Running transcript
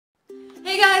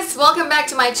guys! Welcome back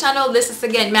to my channel. This is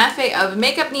again Mafe of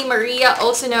Makeup ni Maria,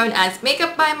 also known as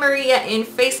Makeup by Maria in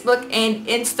Facebook and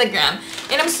Instagram.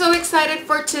 And I'm so excited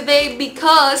for today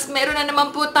because meron na naman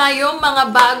po tayong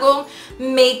mga bagong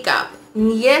makeup.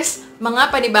 Yes, mga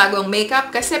panibagong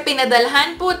makeup kasi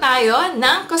pinadalhan po tayo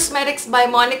ng Cosmetics by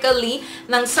Monica Lee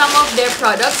ng some of their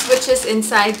products which is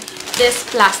inside this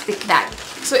plastic bag.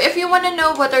 So if you want to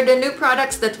know what are the new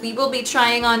products that we will be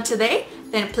trying on today,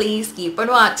 then please keep on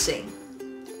watching.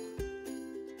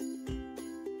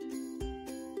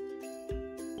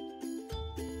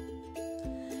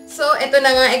 So, ito na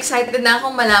nga, excited na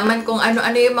akong malaman kung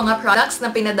ano-ano yung mga products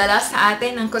na pinadala sa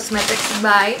atin ng Cosmetics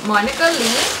by Monica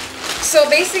Lee. So,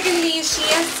 basically, she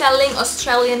is selling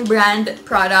Australian brand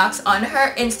products on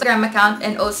her Instagram account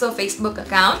and also Facebook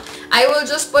account. I will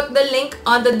just put the link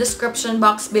on the description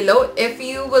box below. If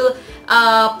you will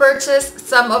purchase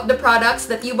some of the products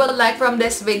that you would like from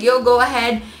this video, go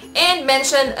ahead and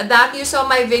mention that you saw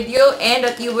my video and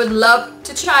that you would love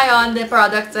to try on the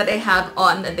products that I have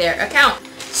on their account.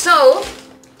 So,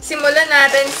 simulan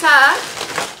natin sa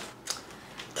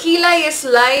Kilay is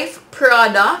Life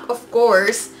product, of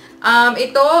course.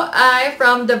 Ito ay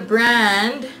from the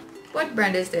brand, what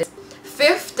brand is this?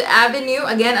 Fifth Avenue.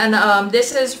 Again, and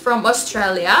this is from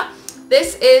Australia.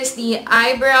 This is the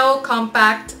Eyebrow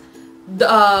Compact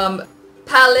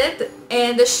palette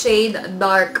and the shade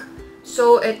Dark.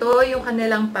 So, ito yung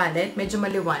kanilang palette. Medyo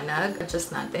maliwanag.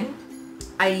 Adjust natin.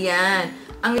 Ayan.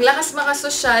 Ang lakas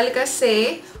makasosyal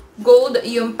kasi gold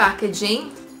yung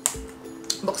packaging.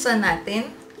 Buksan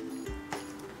natin.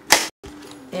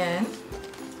 Ayan.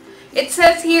 It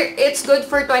says here, it's good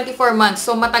for 24 months.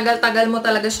 So, matagal-tagal mo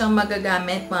talaga siyang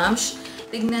magagamit, ma'am.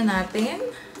 Tignan natin.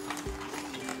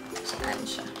 Saan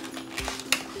siya?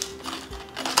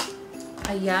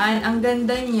 Ayan. Ang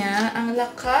ganda niya. Ang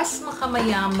lakas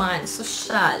makamayaman.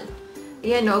 Sosyal.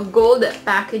 Ayan o. Gold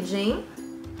packaging.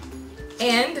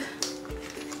 And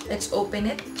let's open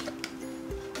it.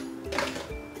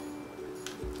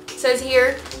 It says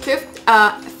here,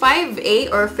 5A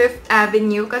or Fifth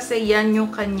Avenue kasi yan yung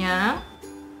kanya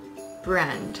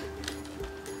brand.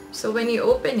 So when you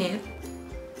open it,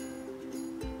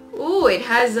 ooh, it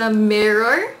has a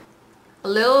mirror, a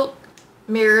little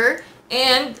mirror,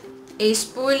 and a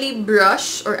spoolie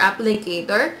brush or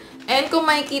applicator. And kung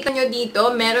makikita nyo dito,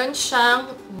 meron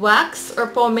siyang wax or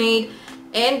pomade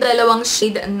and dalawang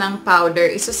shade ng powder.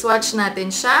 Isuswatch natin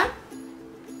siya.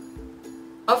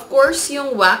 Of course,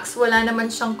 yung wax, wala naman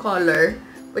siyang color,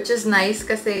 which is nice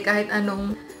kasi kahit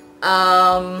anong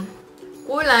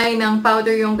kulay ng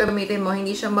powder yung gamitin mo,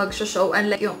 hindi siya mag-show.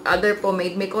 Unlike yung other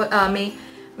pomade,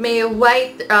 may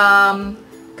white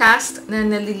cast na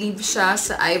nalilive siya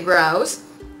sa eyebrows.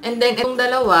 And then, itong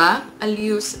dalawa, I'll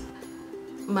use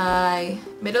my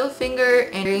middle finger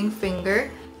and ring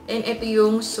finger. And ito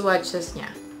yung swatches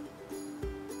niya.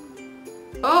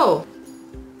 Oh!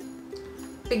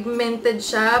 Pigmented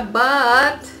siya,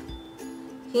 but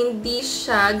hindi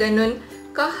siya ganun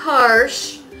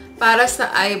ka-harsh para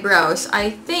sa eyebrows.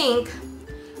 I think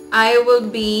I will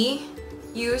be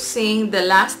using the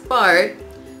last part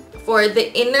for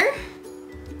the inner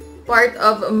part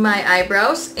of my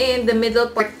eyebrows and the middle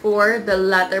part for the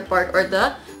latter part or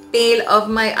the tail of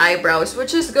my eyebrows,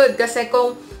 which is good kasi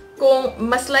kung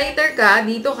mas lighter ka,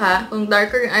 dito ka, kung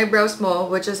darker yung eyebrows mo,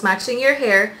 which is matching your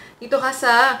hair, dito ka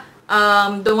sa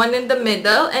the one in the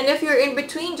middle. And if you're in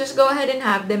between, just go ahead and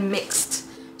have them mixed.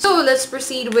 So, let's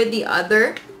proceed with the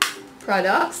other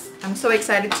products. I'm so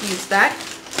excited to use that.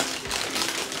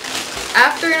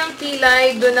 After ng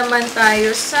Kilay, doon naman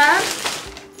tayo sa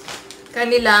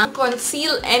kanilang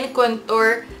Conceal and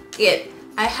Contour Kit.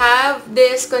 I have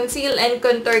this Conceal and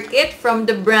Contour Kit from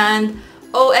the brand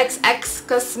OXX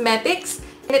Cosmetics,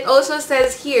 and it also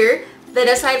says here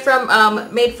that aside from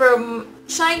made from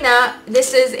China,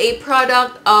 this is a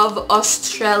product of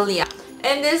Australia,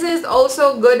 and this is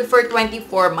also good for 24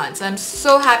 months. I'm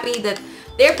so happy that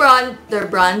their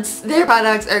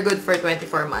products are good for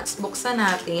 24 months. Buksan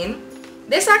natin.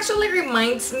 This actually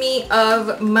reminds me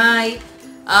of my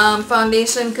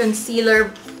foundation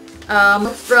concealer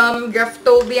from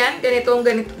Graftobian. Ganito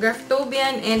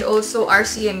Graftobian and also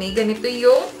RCMA. Ganito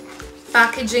yung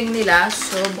packaging nila.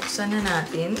 So, buksan na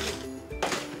natin.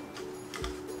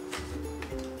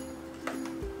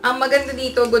 Ang maganda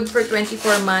dito, good for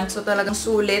 24 months. So, talagang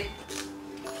sulit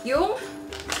yung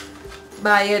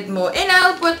bayad mo. And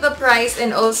I'll put the price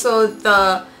and also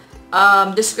the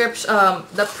description,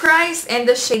 the price and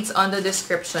the shades on the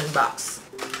description box.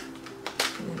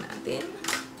 Tignan natin.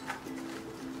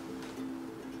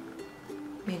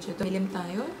 Medyo tumilim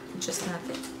tayo. Adjust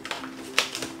natin.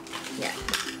 Yeah.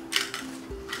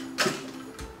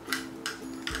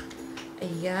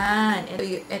 Ayan.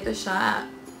 Ito siya.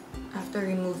 After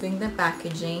removing the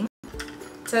packaging.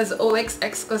 It says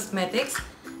OXX Cosmetics.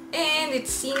 And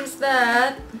it seems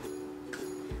that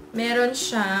meron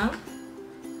siyang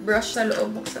brush sa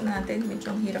loob. Buksan natin.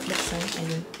 Medyo ang hirap buksan.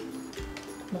 Ayun.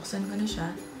 Buksan ko na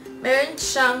siya. Meron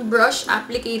siyang brush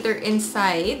applicator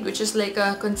inside, which is like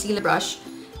a concealer brush.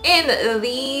 And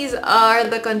these are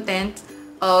the content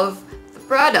of the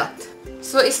product.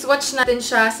 So, iswatch natin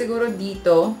siya siguro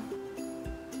dito.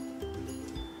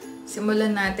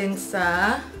 Simulan natin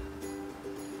sa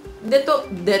dito.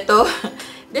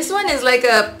 This one is like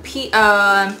a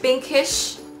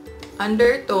pinkish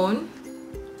undertone.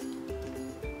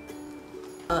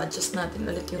 Adjust natin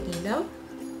ulit yung ilaw.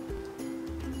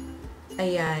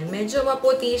 Ayan. Medyo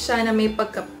maputi siya na may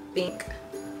pagka-pink.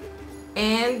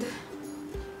 And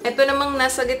ito namang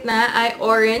nasa gitna ay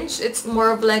orange. It's more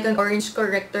of like an orange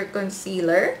corrector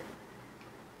concealer.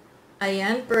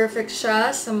 Ayan. Perfect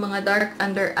siya sa mga dark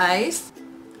under eyes.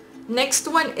 Next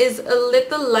one is a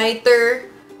little lighter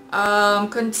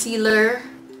concealer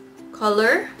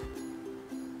color.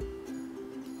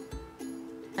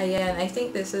 Ayan. I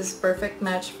think this is perfect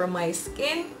match for my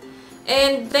skin.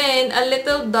 And then, a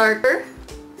little darker.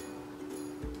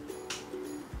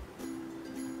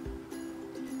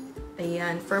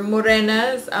 Ayan, for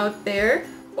morenas out there.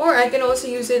 Or I can also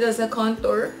use it as a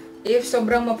contour if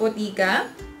sobrang maputi ka.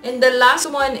 And the last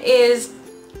one is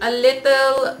a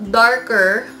little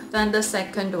darker than the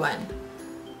second one.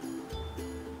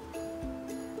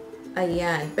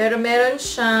 Ayan, pero meron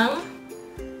siyang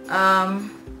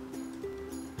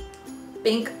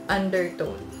pink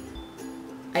undertone.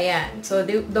 Ayan. So,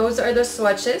 those are the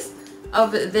swatches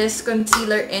of this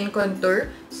concealer and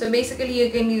contour. So, basically, you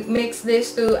can mix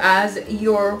this two as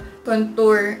your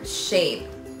contour shade.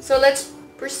 So, let's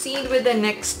proceed with the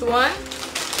next one.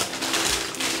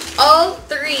 All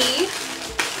three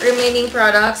remaining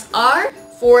products are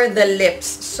for the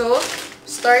lips. So,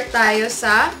 start tayo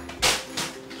sa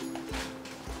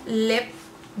lip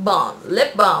balm.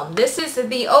 Lip balm. This is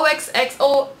the OXX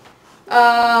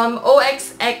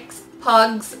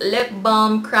Pugs Lip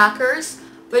Balm Crackers,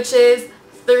 which is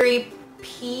 3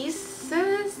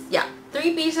 pieces. Yeah,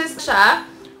 3 pieces siya.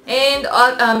 And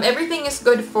everything is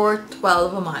good for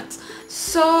 12 months.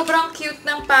 Sobrang cute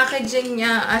ng packaging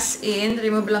niya, as in,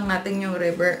 remove lang natin yung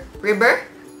ribbon.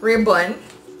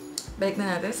 Balik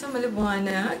na natin sa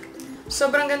maliwanag.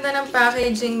 Sobrang ganda ng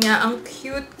packaging niya. Ang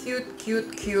cute.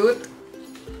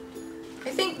 I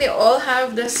think they all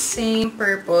have the same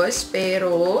purpose,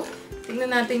 pero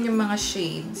tignan natin yung mga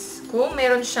shades. Kung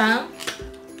meron siyang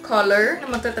color na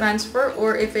magta-transfer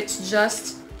or if it's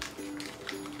just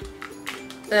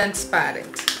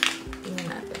transparent. Tingnan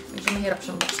natin. Medyo mahirap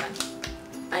siyang buksan.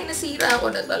 Ay, nasira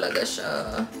ko na talaga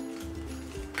siya.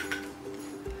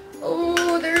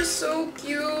 Oh, they're so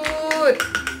cute!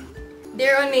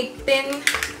 They're on a tin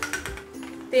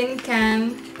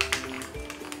can.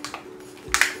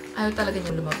 Ayaw talaga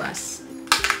niyang lumabas.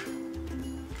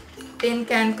 Tin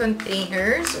can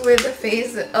containers with the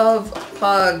face of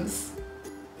pugs.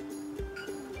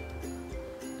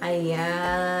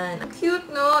 Ayan. Cute,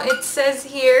 no? It says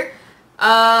here,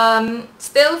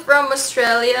 still from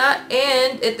Australia,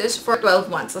 and it is for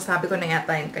 12 months. So, sabi ko na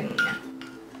yata yun kanina.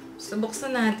 So,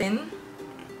 buksan natin.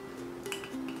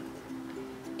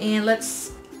 And let's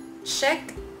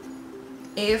check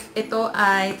if ito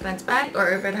ay transparent or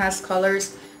if it has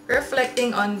colors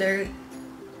reflecting on their...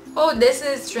 Oh, this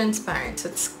is transparent.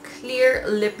 So, it's clear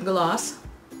lip gloss.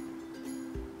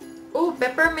 Oh,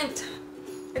 peppermint.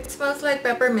 It smells like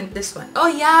peppermint, this one. Oh,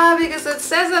 yeah, because it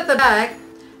says at the back,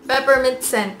 peppermint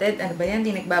scented. Ano ba yan?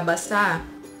 Di nagbabasa.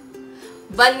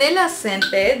 Vanilla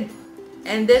scented.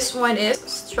 And this one is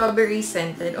strawberry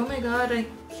scented. Oh my god, I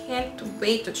can't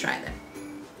wait to try them.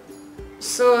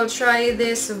 So, I'll try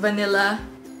this vanilla.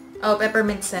 Oh,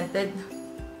 peppermint scented.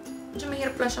 Medyo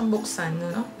mahirap lang siyang buksan,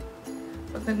 no?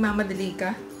 Pag nagmamadali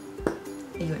ka.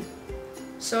 Ayun.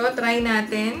 So, try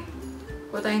natin.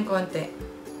 Kuha tayong konti.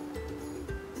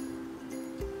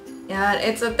 Yan.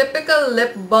 It's a typical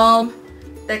lip balm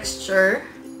texture.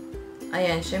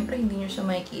 Ayan. Syempre, hindi nyo siya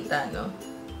makikita, no?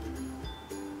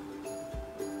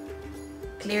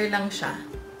 Clear lang siya.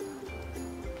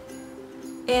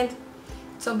 And,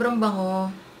 sobrang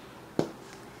bango.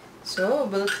 So,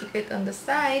 we'll keep it on the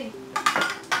side.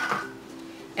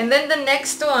 And then the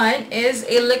next one is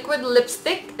a liquid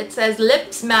lipstick. It says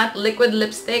Lips Matte Liquid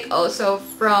Lipstick, also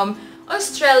from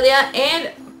Australia, and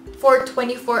for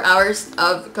 24 hours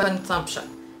of consumption.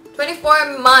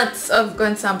 24 months of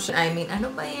consumption. I mean, ano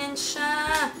ba yan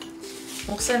siya?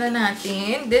 Buksan na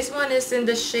natin. This one is in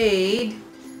the shade,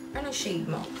 ano shade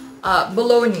mo?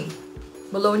 Bologna.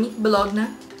 Bologna? Bologna?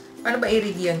 Paano ba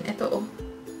i-read yun? Ito, oh.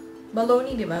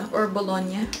 Bologna, di ba? Or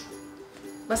Bologna.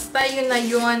 Basta yun na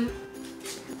yun.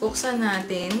 Buksan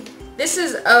natin. This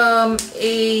is,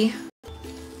 a...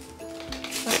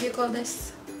 What do you call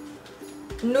this?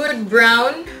 Nude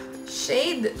brown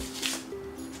shade.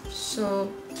 So,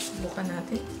 subukan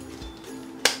natin.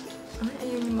 Ay,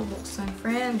 ayun yung mabuksan,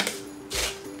 friend.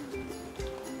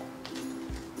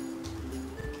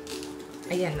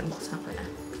 Ayan, nabuksan ko na.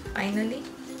 Finally.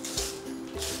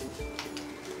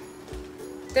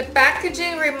 The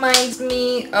packaging reminds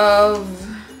me of...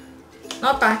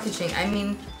 Not packaging, I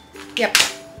mean... Yep.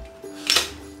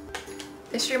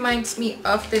 This reminds me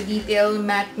of the Detail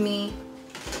Matte Me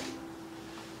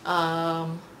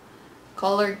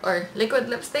colored or liquid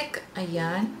lipstick.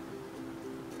 Ayan.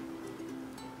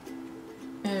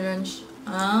 Meron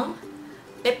siyang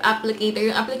lip applicator.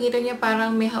 Yung applicator niya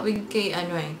parang may hawig kay,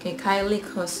 kay Kylie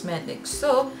Cosmetics.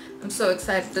 So, I'm so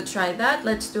excited to try that.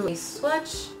 Let's do a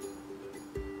swatch.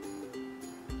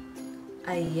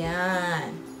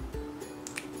 Ayan.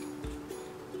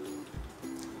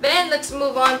 Then, let's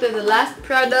move on to the last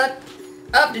product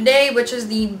of the day, which is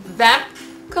the Vamp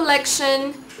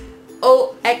Collection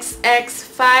OXX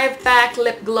 5-pack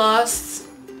lip gloss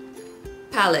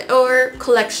palette or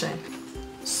collection.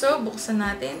 So, buksan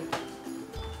natin.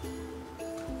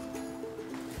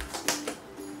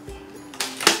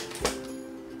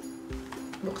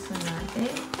 Buksan natin.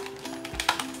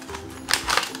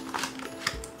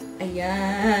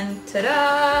 Ayan.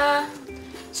 Tada!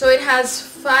 So, it has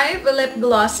 5 lip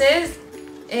glosses.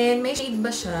 And may shade ba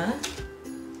siya?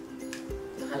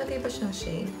 Nakalagay ba siyang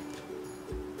shade?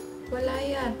 Wala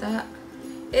yata.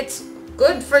 It's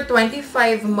good for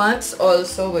 25 months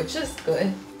also, which is good.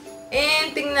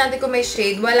 And tingnan natin kung may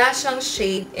shade. Wala siyang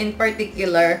shade in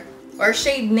particular. Or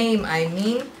shade name, I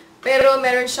mean. Pero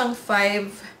meron siyang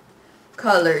 5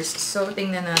 colors. So,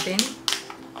 tingnan natin.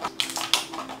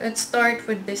 Let's start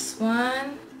with this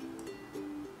one.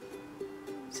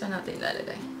 Saan natin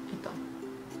ilalagay? Ito.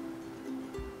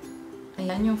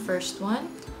 Ayan yung first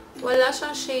one. Wala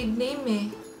siyang shade name eh.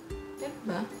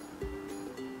 Diba?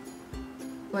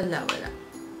 Wala.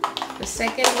 The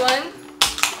second one.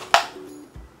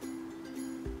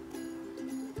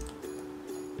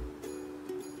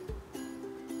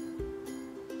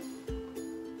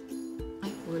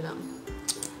 Ay, kulang.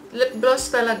 Lip gloss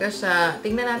talaga siya.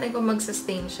 Tingnan natin kung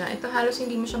mag-sustain siya. Ito halos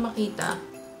hindi mo siya makita.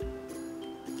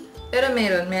 Pero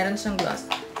meron siyang gloss.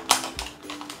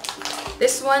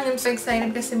 This one, I'm so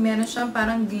excited kasi meron siyang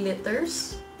parang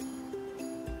glitters.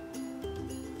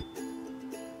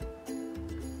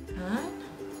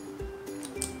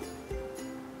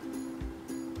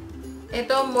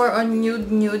 Ito, more on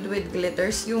nude with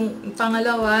glitters. Yung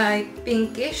pangalawa ay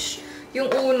pinkish.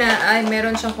 Yung una ay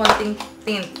meron siyang konting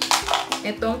tint.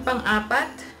 Itong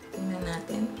pang-apat, tingnan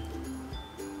natin.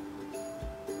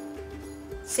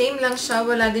 Same lang siya,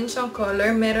 wala din siyang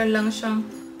color. Meron lang siyang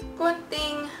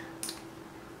konting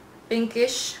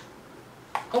pinkish.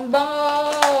 Ang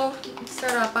bango!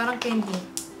 Sarap, parang candy.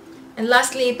 And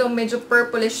lastly, itong medyo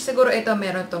purplish. Siguro ito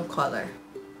meron tong color.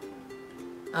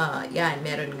 Yan,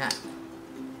 meron nga.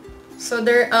 So,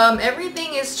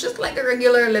 everything is just like a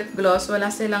regular lip gloss. Wala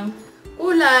silang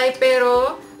kulay,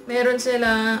 pero meron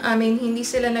sila, hindi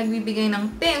sila nagbibigay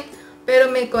ng tint, pero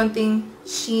may konting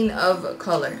sheen of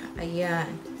color.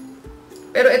 Ayan.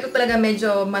 Pero ito talaga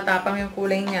medyo matapang yung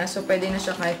kulay niya, so pwede na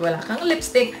siya kahit wala kang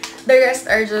lipstick. The rest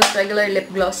are just regular lip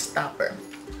gloss topper.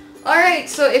 Alright,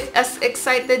 so if as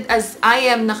excited as I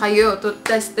am na kayo to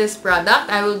test this product,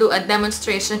 I will do a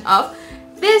demonstration of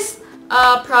this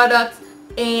product.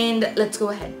 And let's go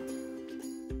ahead.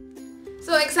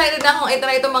 So excited na akong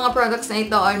itry itong mga products na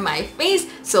ito on my face.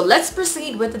 So let's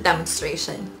proceed with the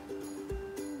demonstration.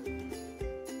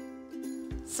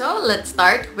 So let's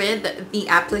start with the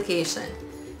application.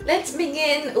 Let's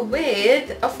begin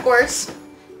with, of course,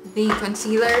 the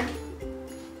concealer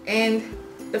and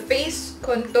the face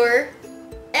contour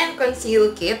and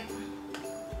conceal kit.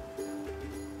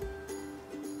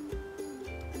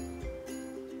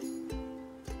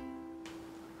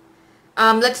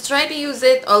 Let's try to use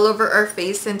it all over our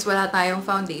face since wala tayong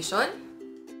foundation.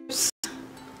 Use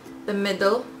the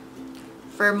middle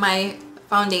for my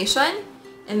foundation.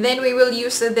 And then we will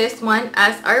use this one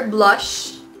as our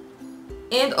blush.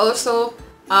 And also,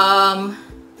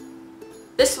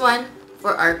 this one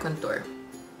for our contour.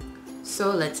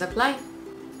 So, let's apply.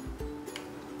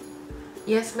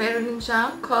 Yes, meron din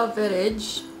siyang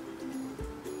coverage.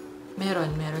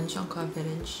 Meron siyang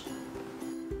coverage.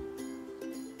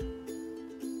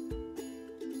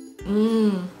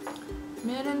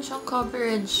 Meron siyang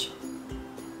coverage.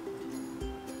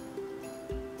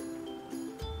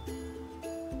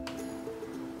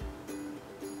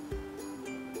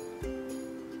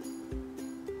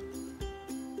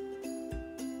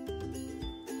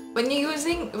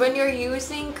 you're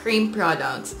using cream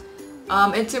products,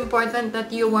 it's important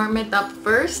that you warm it up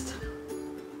first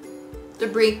to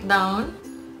break down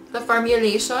the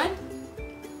formulation.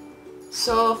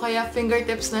 So, kaya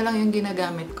fingertips na lang yung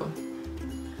ginagamit ko.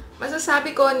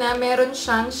 Masasabi ko na meron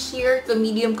siyang sheer to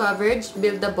medium coverage,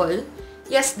 buildable.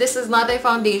 Yes, this is not a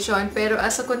foundation, pero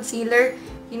as a concealer,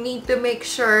 you need to make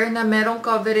sure na merong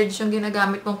coverage yung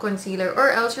ginagamit mong concealer,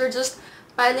 or else you're just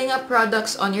piling up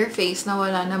products on your face na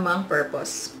wala namang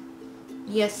purpose.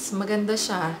 Yes, maganda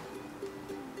siya.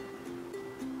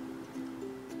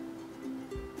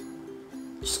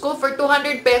 Just go for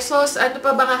 200 pesos. Ano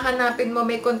pa ba hahanapin mo?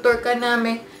 May contour ka na,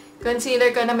 may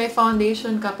concealer ka na, may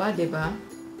foundation ka pa, diba?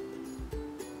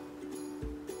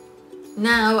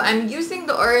 Now, I'm using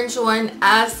the orange one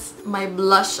as my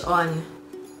blush on.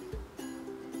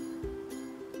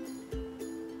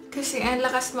 Kasi ang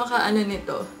lakas maka-ano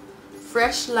nito.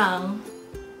 Fresh lang.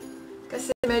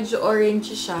 Kasi medyo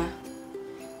orange siya.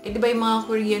 Eh, diba yung mga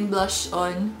Korean blush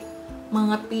on?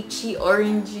 Mga peachy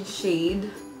orangey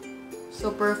shade. So,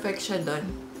 perfect siya dun.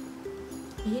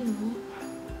 Ayun o.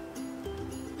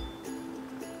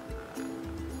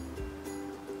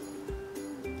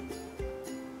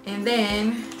 And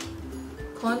then,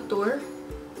 contour.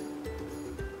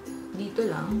 Dito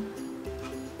lang.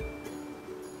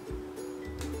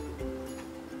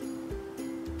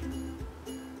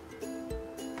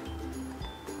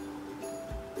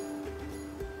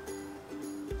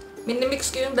 Minimix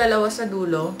ko yung dalawa sa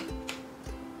dulo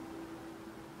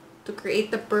to create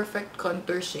the perfect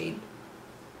contour shade.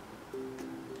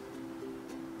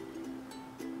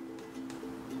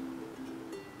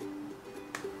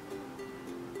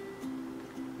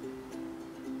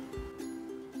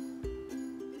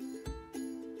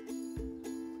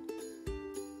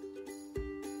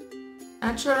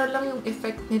 Natural lang yung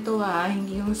effect nito ha,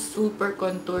 hindi yung super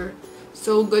contour.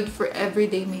 So good for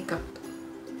everyday makeup.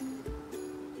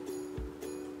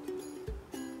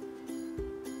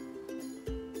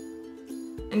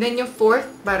 And then yung fourth,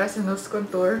 para sa nose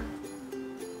contour.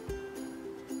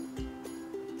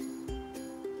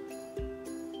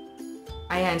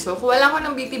 Ayan. So, kung wala ko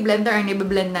ng beauty blender,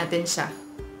 i-blend natin siya.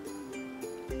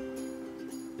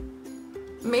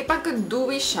 May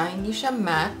pagka-dewy siya, hindi siya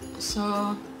matte. So,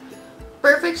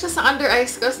 perfect siya sa under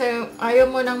eyes kasi ayaw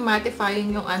mo nang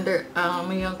mattifying yung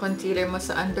yung concealer mo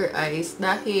sa under eyes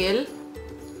dahil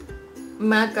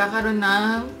magkakaroon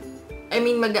ng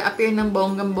mag-a-appear ng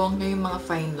bonggang-bongga yung mga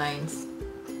fine lines.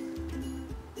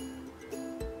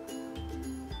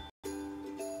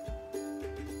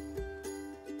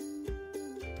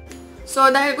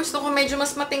 So, dahil gusto ko medyo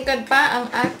mas matingkad pa ang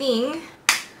ating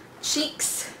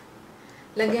cheeks,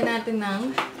 lagyan natin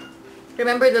ng,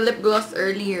 remember the lip gloss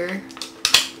earlier?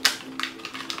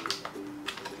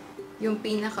 Yung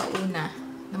pinakauna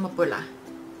na mapula.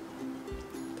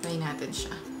 Try natin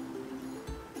siya.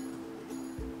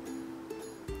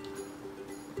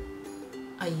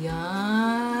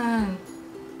 Ayan.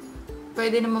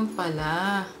 Pwede naman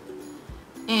pala.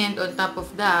 And on top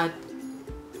of that,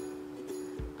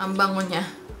 ang bango niya.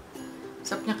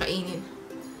 Sarap niya kainin.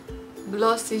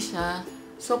 Glossy siya.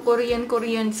 So,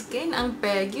 Korean skin ang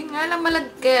peg. Yun nga lang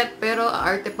malagkit. Pero,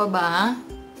 arte pa ba?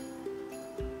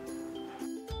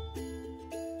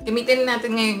 Gamitin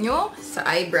natin ngayon yung sa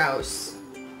eyebrows.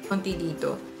 Konti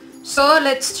dito. So,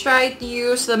 let's try to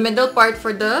use the middle part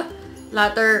for the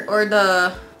latter or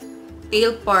the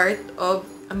tail part of,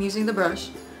 I'm using the brush,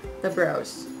 the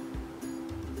brows.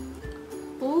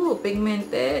 Ooh,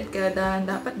 pigmented. Kaya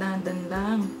dapat dahan-dahan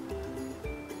lang.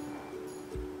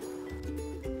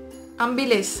 Ang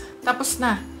bilis. Tapos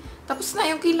na. Tapos na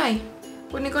yung kilay.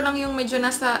 Kunin ko lang yung medyo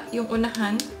nasa yung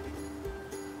unahan.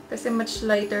 Kasi much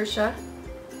lighter siya.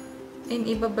 And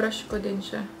ibabrush ko din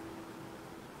siya.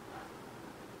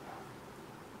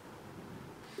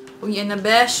 Uy, yan na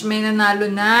besh. May nanalo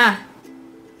na.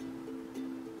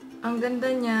 Ang ganda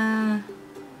niya.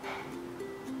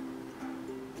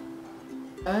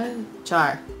 Ay,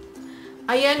 char.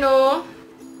 Ayan o.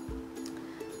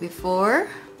 Before.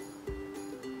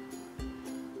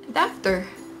 And after.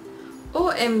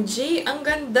 OMG, ang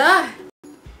ganda.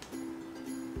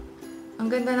 Ang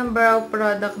ganda ng brow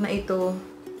product na ito.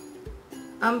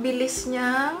 Ang bilis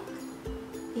niyang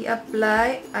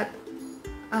i-apply at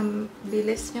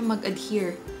bilis niya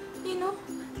mag-adhere. You know?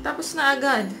 Tapos na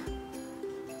agad.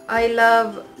 I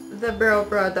love the brow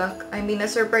product. I mean,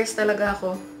 na-surprise talaga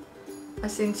ako.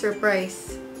 As in,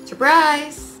 surprise.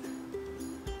 Surprise!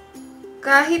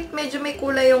 Kahit medyo may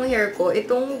kulay yung hair ko,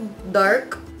 itong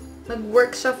dark,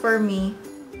 nag-work siya for me.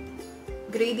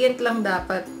 Gradient lang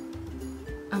dapat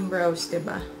ang brows,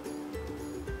 diba?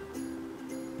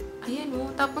 Ayan o,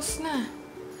 tapos na.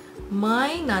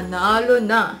 May nanalo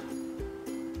na.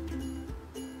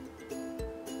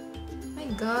 My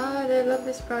God, I love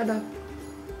this product.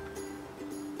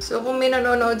 So, kung may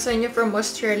nanonood sa inyo from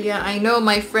Australia, I know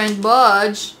my friend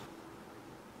Bodge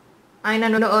ay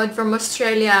nanonood from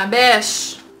Australia.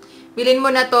 Besh, bilhin mo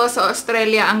na to sa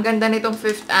Australia. Ang ganda nitong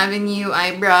Fifth Avenue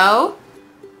eyebrow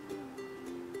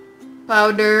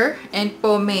powder and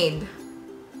pomade.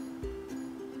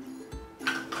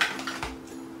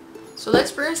 So,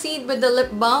 let's proceed with the lip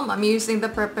balm. I'm using the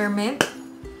peppermint.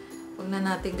 Huwag na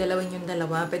natin galawin yung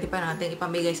dalawa. Pwede pa natin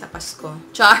ipamigay sa Pasko.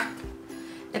 Char!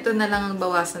 Ito na lang ang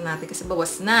bawasan natin kasi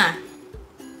bawas na.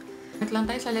 Wait lang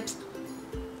tayo sa lips.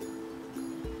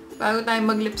 Bago tayo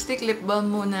mag-lipstick, lip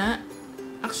balm muna.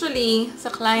 Actually,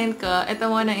 sa client ka, ito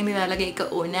muna inilalagay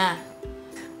ka una.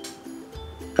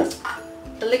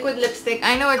 The liquid lipstick,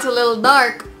 I know it's a little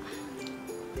dark.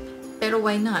 Pero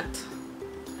why not?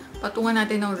 Patungan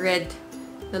natin ng red,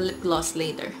 the lip gloss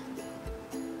later.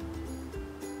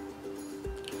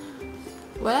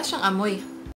 Wala siyang amoy.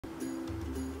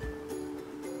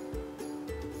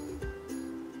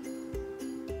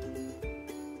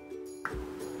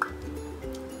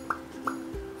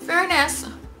 Fairness,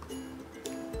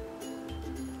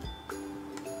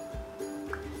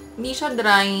 hindi siya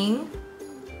drying.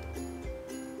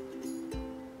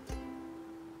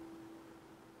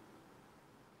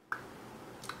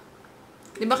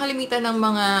 Di ba kalimitan ng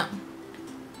mga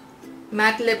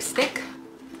matte lipstick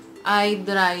ay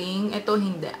drying? Ito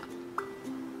hindi.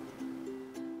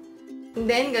 And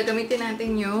then, gagamitin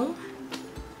natin yung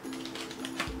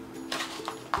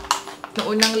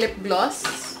unang lip gloss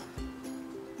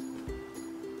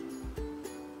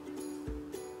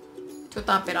to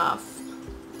top it off.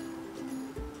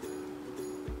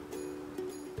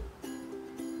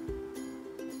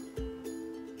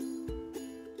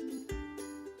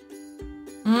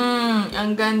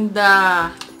 Ang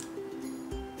ganda.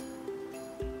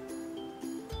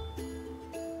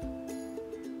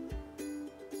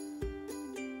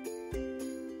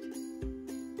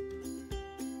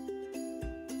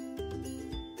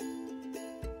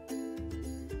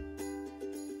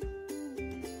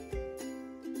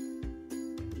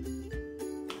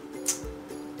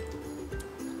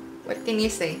 What can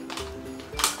you say?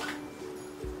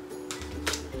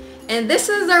 And this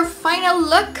is our final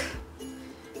look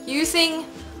using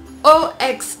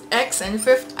OXX and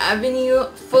Fifth Avenue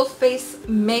full face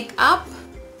makeup.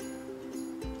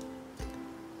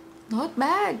 Not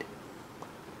bad.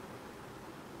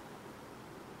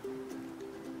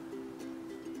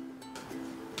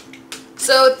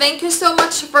 So thank you so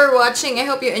much for watching. I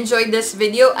hope you enjoyed this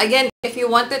video. Again, if you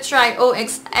want to try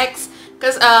OXX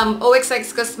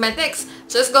Cosmetics,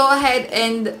 just go ahead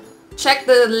and check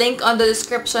the link on the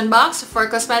description box for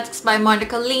Cosmetics by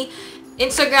Monica Lee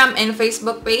Instagram and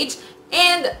Facebook page,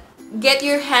 and get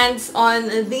your hands on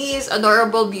these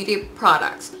adorable beauty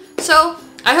products. So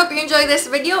I hope you enjoyed this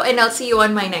video, and I'll see you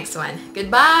on my next one.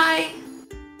 Goodbye!